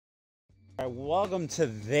Alright, welcome to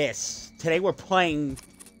this. Today we're playing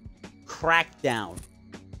Crackdown.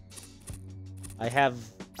 I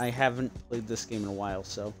haven't played this game in a while,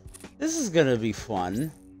 so this is gonna be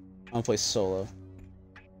fun. I'm gonna play solo.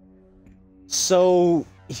 So,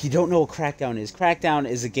 if you don't know what Crackdown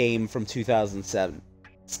is a game from 2007.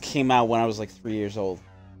 This came out when I was like 3 years old,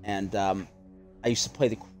 and I used to play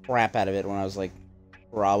the crap out of it when I was like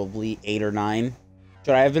probably 8 or 9.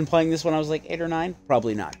 Should I have been playing this when I was like 8 or 9?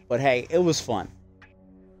 Probably not. But hey, it was fun.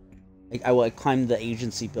 Like I climbed the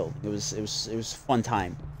agency building. It was a fun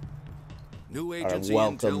time. New agency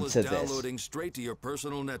intel is downloading straight to your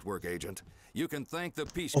personal network, agent. You can thank the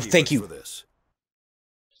peacekeepers for this.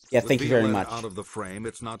 Yeah, thank you very much. Out of the frame,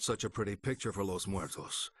 it's not such a pretty picture for Los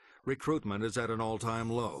Muertos. Recruitment is at an all-time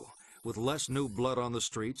low. With less new blood on the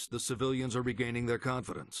streets, the civilians are regaining their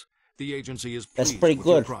confidence. The agency is pleased with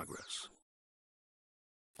your progress.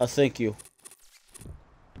 Thank you.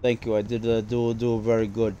 Thank you. I did do very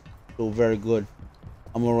good. Do very good.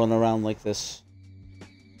 I'm gonna run around like this.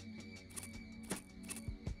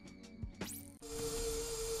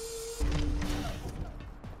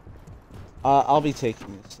 I'll be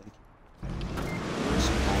taking this thing.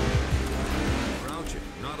 Crouching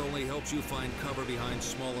not only helps you find cover behind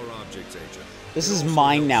smaller objects, agent. This is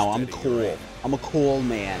mine now. I'm cool. I'm a cool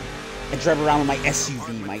man. I drive around with my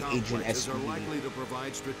SUV, my agent SUV. Are likely to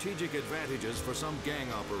provide strategic advantages for some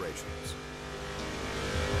gang operations.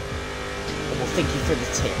 Well, thank you for the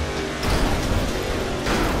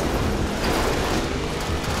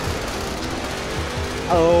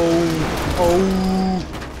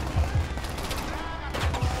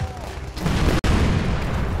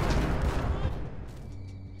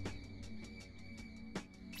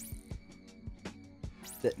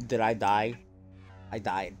tip. Did I die? I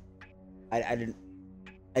died. I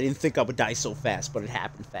didn't think I would die so fast, but it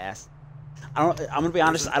happened fast. I'm gonna be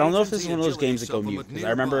honest. I don't know if this is one of those games that go mute. Because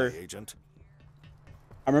I remember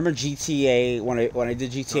GTA when I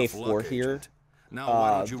did GTA 4 here. The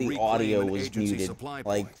audio was muted,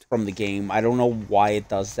 like from the game. I don't know why it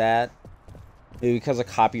does that. Maybe because of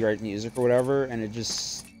copyright music or whatever. And it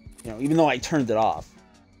just, even though I turned it off,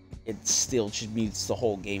 it still just mutes the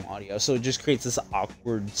whole game audio. So it just creates this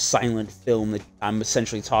awkward, silent film that I'm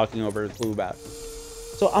essentially talking over a clue about.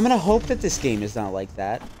 So I'm gonna hope that this game is not like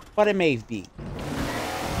that, but it may be.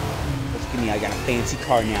 Look at me, I got a fancy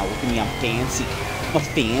car now. Look at me, I'm fancy. I'm a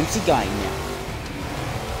fancy guy now.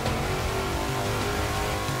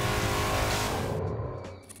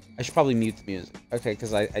 I should probably mute the music. Okay,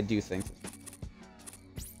 because I do think this.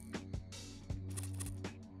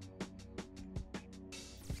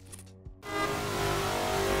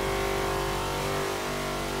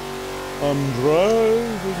 I'm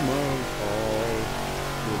driving my car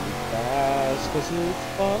really fast cause it's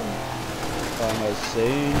fun. I'm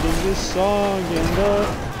singing this song in the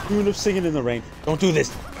tune of Singing in the Rain. Don't do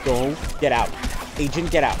this. Don't. Get out.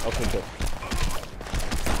 Agent, get out. Okay, good.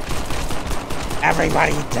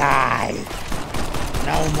 Everybody die.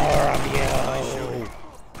 No more of you.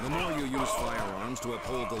 The more you use firearms to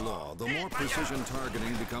uphold the law, the more precision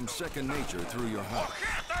targeting becomes second nature through your heart.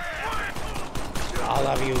 All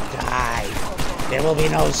of you die. There will be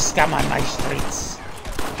no scum on my streets.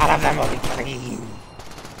 All of them will be clean.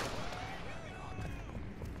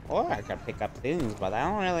 Or I could pick up things, but I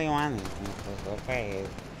don't really want anything. Okay.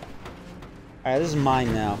 Alright, this is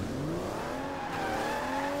mine now.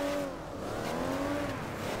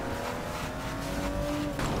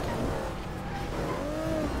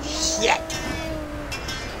 Shit!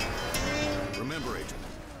 Remember, agent.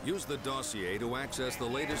 Use the dossier to access the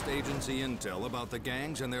latest agency intel about the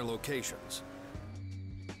gangs and their locations.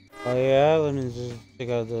 Oh yeah, let me just check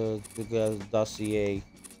out the dossier.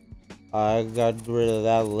 I got rid of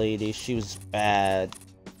that lady. She was bad.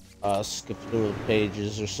 Skip through the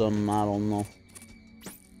pages or something. I don't know.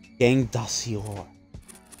 Gang dossier.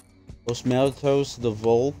 Los Muertos, the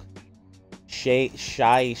Volk, Shy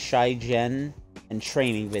Gen, and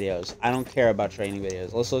training videos. I don't care about training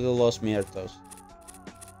videos. Let's look at Los Muertos.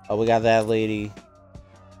 Oh, we got that lady.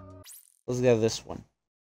 Let's get this one.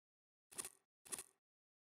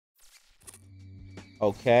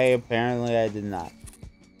 Okay, apparently I did not.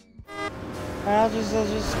 I'll just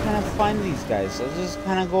kind of find these guys. I'll just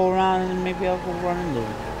kind of go around and maybe I'll go run into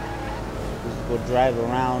them. Just go drive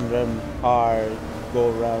around, drive the car, go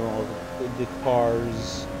around all the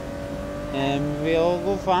cars, and maybe I'll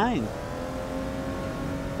go find.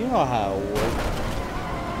 You know how it works.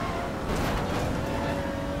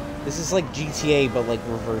 This is like GTA, but like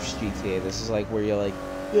reverse GTA. This is like where you're like,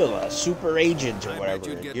 you're a super agent or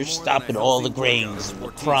whatever. You're stopping all the grains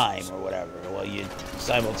of crime or whatever. While you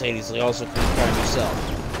simultaneously also commit crime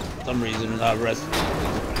yourself. For some reason, the rest of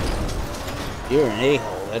you're an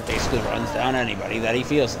a-hole that basically runs down anybody that he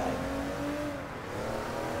feels like.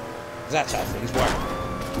 'Cause that's how things work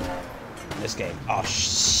in this game. Oh,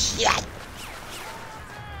 shit!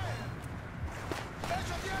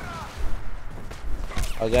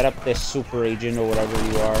 I'll get up this super agent or whatever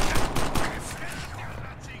you are.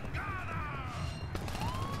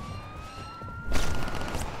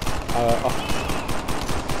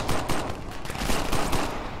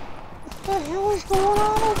 What the hell is going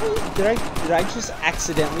on over here? Did I just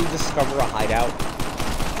accidentally discover a hideout?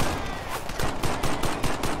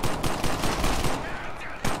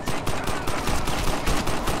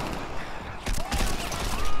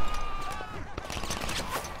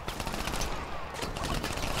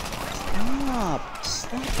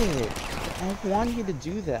 Stop it. I don't want you to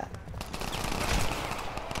do that.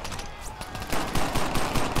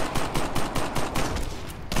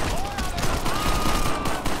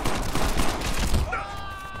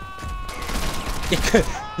 Get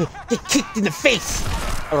kicked in the face!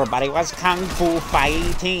 Everybody was kung fu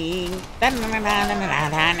fighting.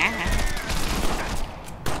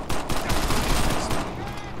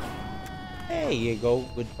 There you go.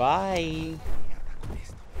 Goodbye.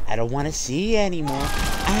 I don't want to see you anymore.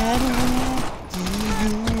 I don't want to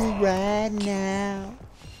see you right now.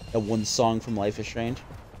 That one song from Life is Strange.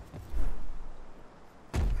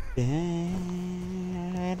 I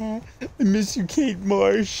miss you, Kate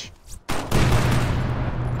Marsh.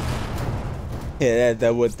 Yeah,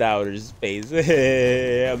 that went down her space.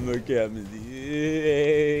 I'm coming.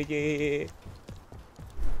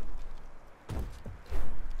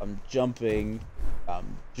 I'm jumping.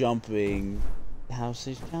 I'm jumping. The house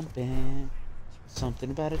is jumping. Something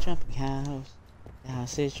about a jumping house. The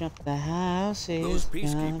house is jumping. The house is Those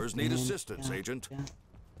peacekeepers jumping, need assistance, Agent.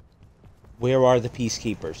 Where are the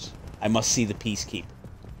peacekeepers? I must see the peacekeeper.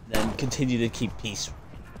 Then continue to keep peace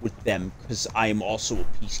with them, because I am also a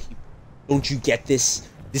peacekeeper. Don't you get this?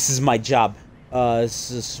 This is my job.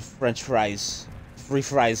 This is French fries. Free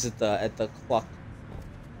fries at the cluck.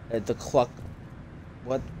 At the cluck.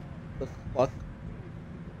 What? The cluck?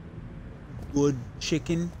 Good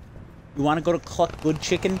chicken? You want to go to Cluck Good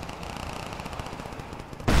Chicken?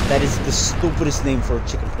 That is the stupidest name for a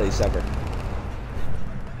chicken place ever.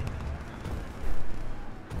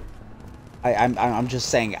 I'm just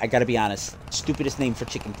saying, I gotta be honest. Stupidest name for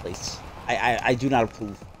chicken place. I do not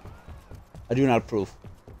approve. I do not approve.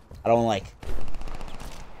 I don't like.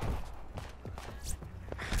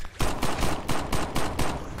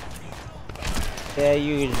 Yeah,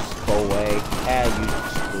 you can just go away. Yeah, you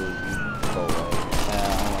just go away. I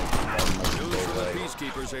don't like that. News for the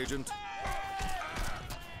peacekeepers, Agent.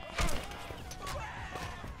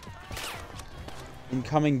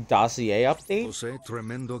 Incoming dossier update? Jose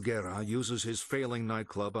Tremendo Guerra uses his failing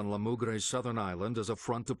nightclub on La Mugre's southern island as a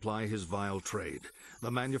front to ply his vile trade, the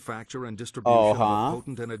manufacture and distribution of a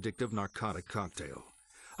potent and addictive narcotic cocktail.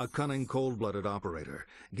 A cunning, cold-blooded operator,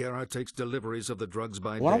 Guerra takes deliveries of the drugs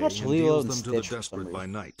by day and deals them to the desperate by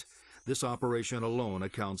night. This operation alone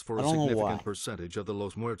accounts for a significant percentage of the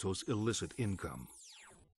Los Muertos' illicit income.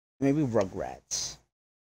 Maybe Rugrats.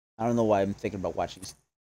 I don't know why I'm thinking about watching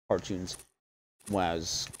cartoons when I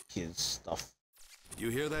was kids stuff. You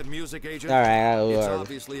hear that music, Agent? Alright, it's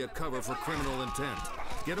obviously a cover for criminal intent.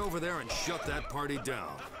 Get over there and shut that party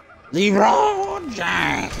down. LeBron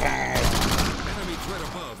James! Enemy threat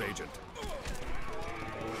above, Agent.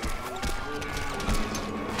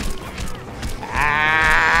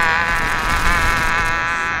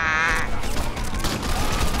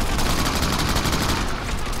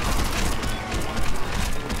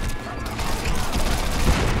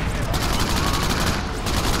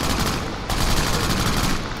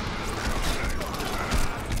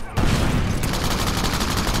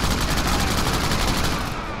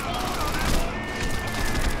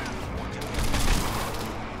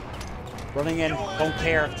 Running in, don't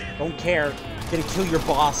care, don't care. Gonna kill your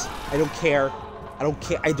boss. I don't care. I don't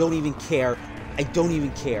care. I don't even care. I don't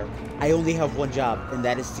even care. I only have one job, and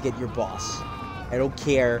that is to get your boss. I don't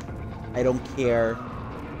care. I don't care.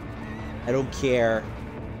 I don't care.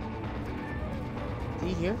 Is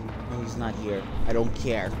he here? No, he's not here. I don't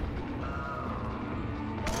care.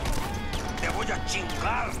 Te voy a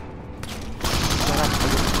chingar. Shut up.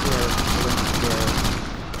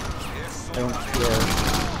 I don't care.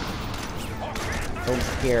 I don't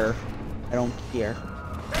care. I don't care.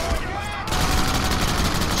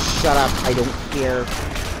 Shut up, I don't care.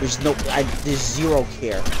 There's no, there's zero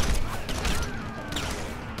care.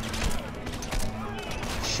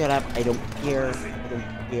 Shut up, I don't care. I don't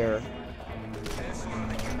care.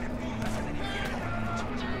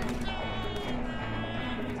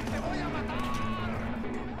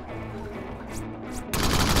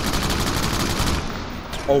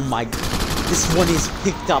 Oh my... This one is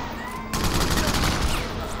picked up.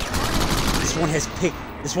 This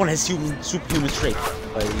one has superhuman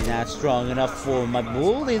strength. But you're not strong enough for my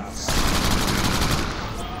bullets.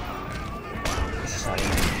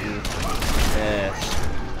 Yes.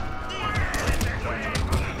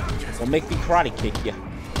 Don't make me karate kick you.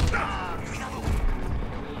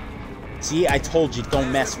 See, I told you,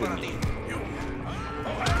 don't mess with me.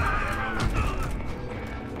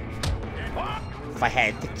 If I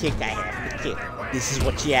had to kick, I have to kick. This is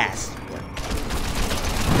what you asked for.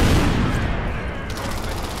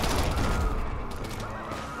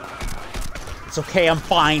 It's okay, I'm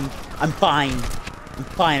fine. I'm fine. I'm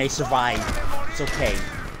fine, I survived. It's okay.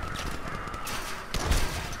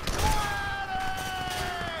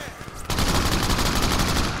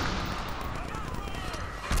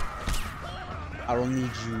 I don't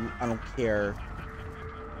need you. I don't care.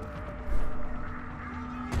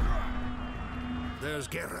 There's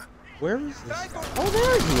Guerra. Where is this? Oh,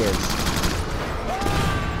 there he is.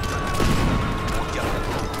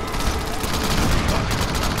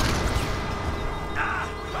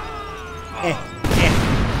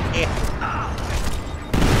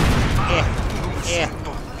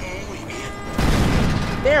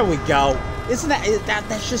 There we go. Isn't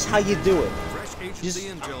that's just how you do it? Just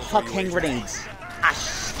huck hand grenades. Ah,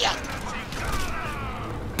 shit.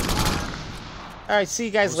 Alright, see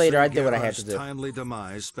you guys later. I did what I had to do. Timely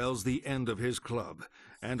demise spells the end of his club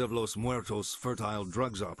and of Los Muertos' fertile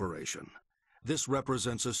drugs operation. This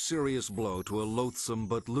represents a serious blow to a loathsome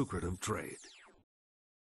but lucrative trade.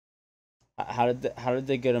 How did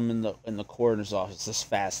they get him in the coroner's office this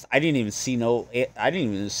fast? I didn't even see no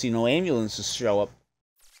ambulances show up.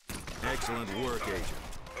 Excellent work, Agent.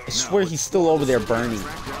 I swear he's still over there burning.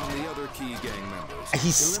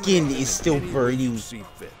 His skin is still burning.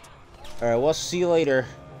 Alright, we'll see you later.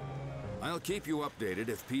 I'll keep you updated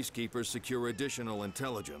if peacekeepers secure additional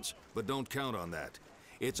intelligence, but don't count on that.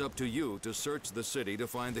 It's up to you to search the city to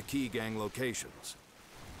find the key gang locations.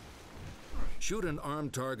 Shoot an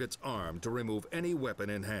armed target's arm to remove any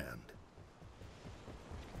weapon in hand.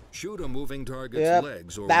 Shoot a moving target's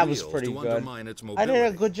legs or wheels to undermine its mobility. I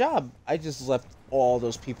did a good job. I just left all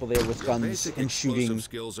those people there with guns and shooting. Explosive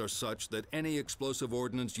skills are such that any explosive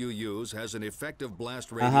ordnance you use has an effective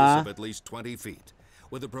blast radius of at least 20 feet,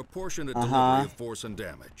 with a proportionate delivery of force and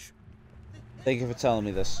damage. Thank you for telling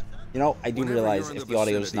me this. You know, I do realize if the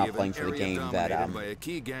audio is not playing for the game that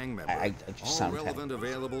I just sound kind.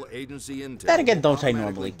 Then again, don't I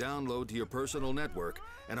normally? Download to your personal network,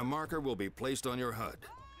 and a marker will be placed on your HUD.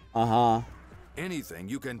 Anything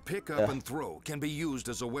you can pick up and throw can be used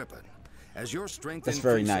as a weapon. As your strength increases,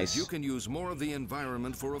 very nice. You can use more of the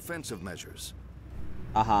environment for offensive measures.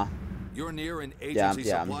 You're near an agency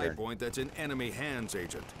supply point that's in enemy hands,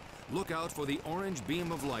 Agent. Look out for the orange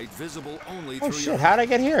beam of light visible only through your... Oh shit, how'd I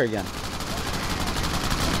get here again?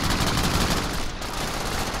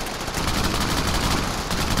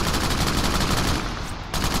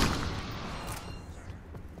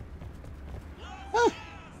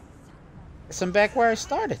 Guess I'm back where I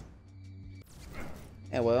started.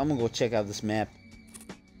 Yeah, well, I'm gonna go check out this map.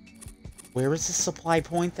 Where is the supply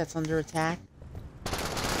point that's under attack?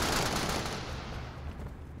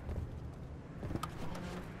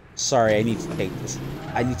 Sorry, I need to take this.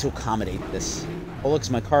 I need to accommodate this. Oh, look, it's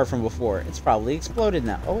my car from before. It's probably exploded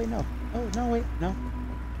now. Oh, wait, no. Oh, no, wait, no.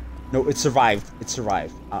 No, it survived. It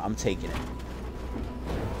survived. I'm taking it.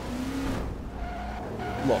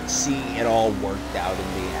 Look, see, it all worked out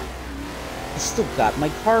in the end. I still got my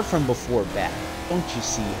car from before back. Don't you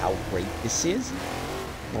see how great this is?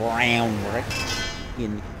 Brown bricks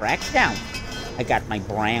in Crackdown. I got my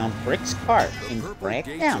brown bricks car in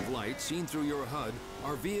Crackdown. Of light seen through your HUD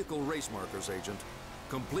are vehicle race markers, Agent.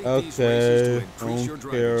 Complete these races to increase your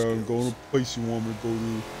driving skills. I'm going to place you want me to go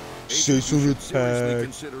to station attack.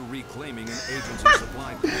 Consider reclaiming an agency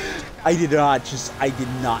supply point. I did not just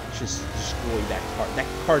destroy that car. That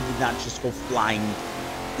car did not just go flying.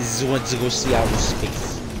 This is what to go see outer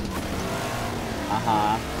space.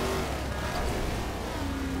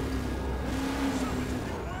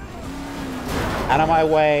 Out of my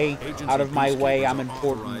way! Out of my way! I'm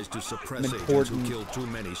important. I'm important. Who killed too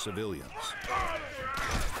many civilians.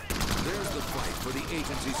 There's the fight for the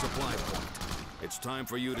agency supply point. It's time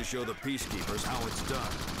for you to show the peacekeepers how it's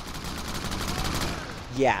done.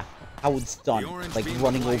 Yeah, how it's done, like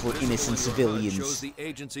running over innocent civilians. Shows the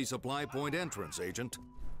agency supply point entrance, Agent.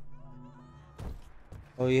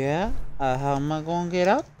 Oh yeah? How am I gonna get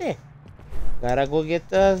out there? Gotta go get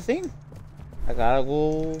the thing. I gotta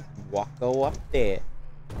go up there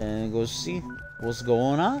and go see what's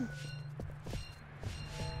going on.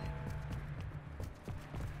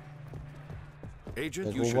 Agent,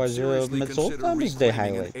 Like, you should was seriously mit consider Sultan is the reclaiming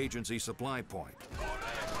an highlight. agency supply point.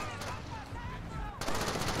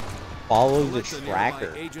 Follow the Select tracker.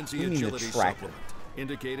 nearby agency What do you mean the agility tracker? supplement,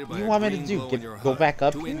 indicated by What do you a want me to green do? glow in your Go HUD back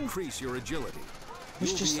up to here? increase your agility. It's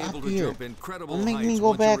You'll just be up able to here. jump incredible Don't make me heights go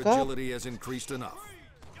once back your up. agility has increased enough.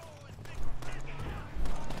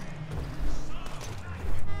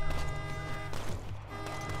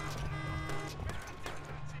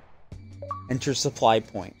 Enter supply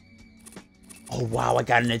point. Oh wow, I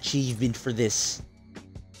got an achievement for this.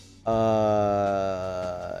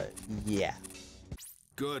 Yeah.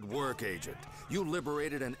 Good work, Agent. You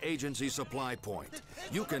liberated an agency supply point.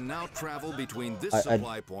 You can now travel between this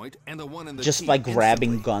supply point and the one in the just T by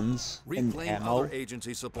grabbing instantly. guns and Reclaim ammo. other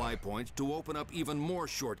agency supply points to open up even more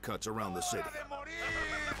shortcuts around the city.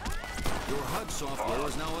 Your HUD software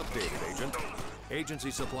is now updated, Agent.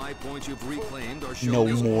 Agency supply points you've reclaimed are shown No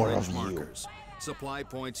as more orange of you. markers. Supply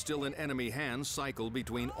points still in enemy hands cycle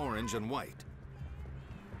between orange and white.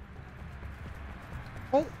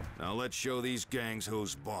 What? Now let's show these gangs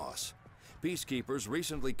who's boss. Peacekeepers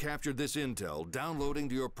recently captured this intel, downloading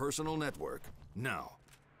to your personal network. Now.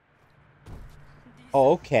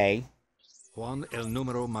 Oh, okay. Juan El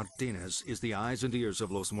Número Martinez is the eyes and ears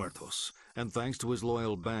of Los Muertos, and thanks to his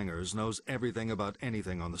loyal bangers, knows everything about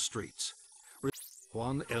anything on the streets.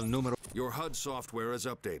 Juan El Número... Your HUD software is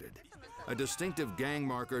updated. A distinctive gang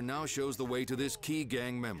marker now shows the way to this key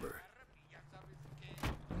gang member.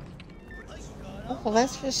 Oh, well,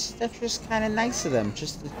 that's just kind of nice of them,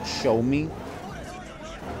 just to show me.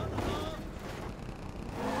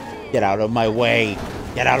 Get out of my way!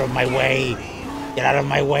 Get out of my way! Get out of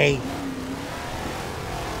my way!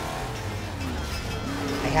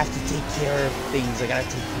 I have to take care of things. I gotta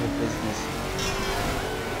take care of business.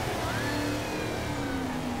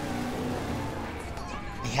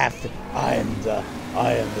 I have to. I am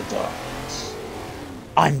the darkness.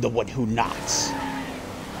 I'm the one who knocks.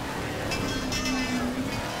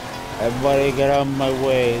 Everybody get out of my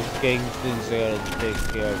way. This gang things I gotta take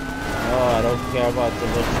care of. No, I don't care about the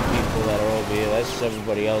bunch of people that are over here. That's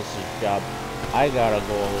everybody else's job. I gotta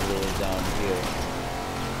go all the way down here.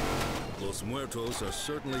 Los Muertos are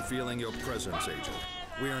certainly feeling your presence, Agent.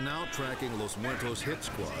 We are now tracking Los Muertos hit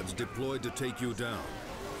squads deployed to take you down.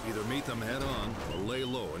 Either meet them head on or lay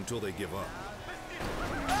low until they give up.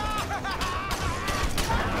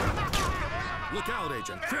 Look out,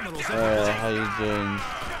 Agent. Criminals How you doing?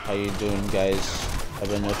 How you doing, guys?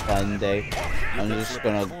 Having a fun day? I'm just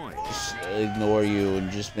gonna ignore you and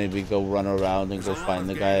just maybe go run around and go find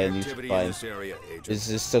the guy I need to find. Is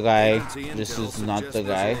this the guy? This is not the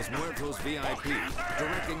guy.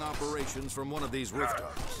 Directing operations from one of these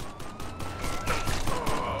rooftops.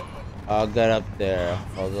 I'll get up there.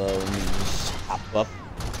 Hold on, let me just hop up.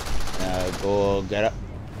 Go get up.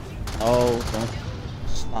 Oh, don't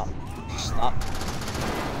stop. Stop.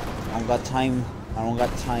 I don't got time. I don't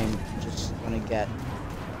got time. Just gonna get.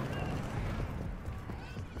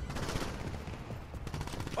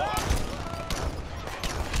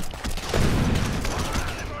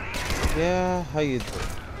 Yeah, how you doing?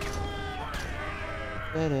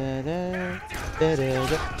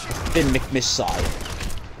 Finn McMissile.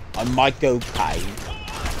 I'm Mike Okay.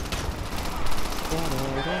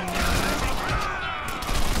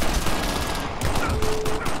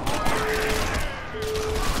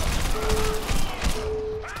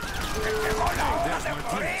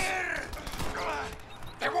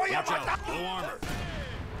 Watch out, low armor.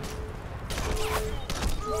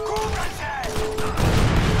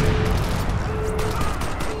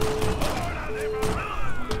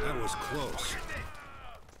 That was close.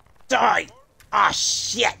 Die! Ah,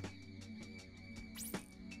 shit!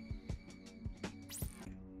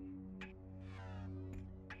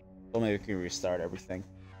 Well, maybe we can restart everything.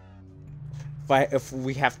 If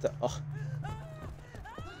we have to.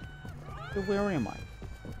 Where am I?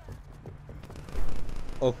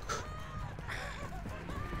 Oh.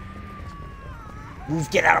 Move!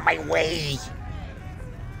 Get out of my way!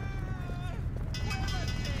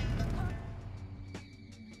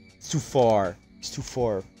 It's too far. It's too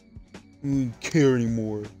far. I don't care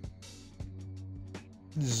anymore.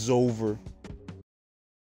 This is over.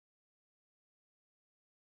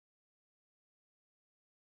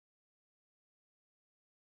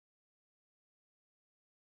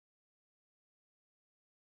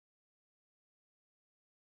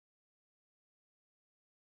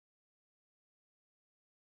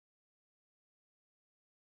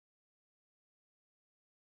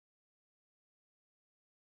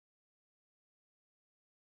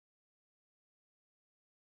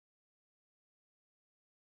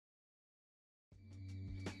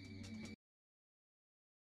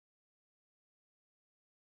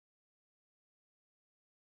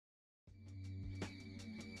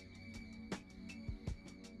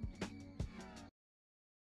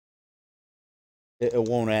 It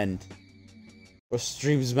won't end. Our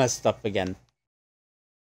stream's messed up again.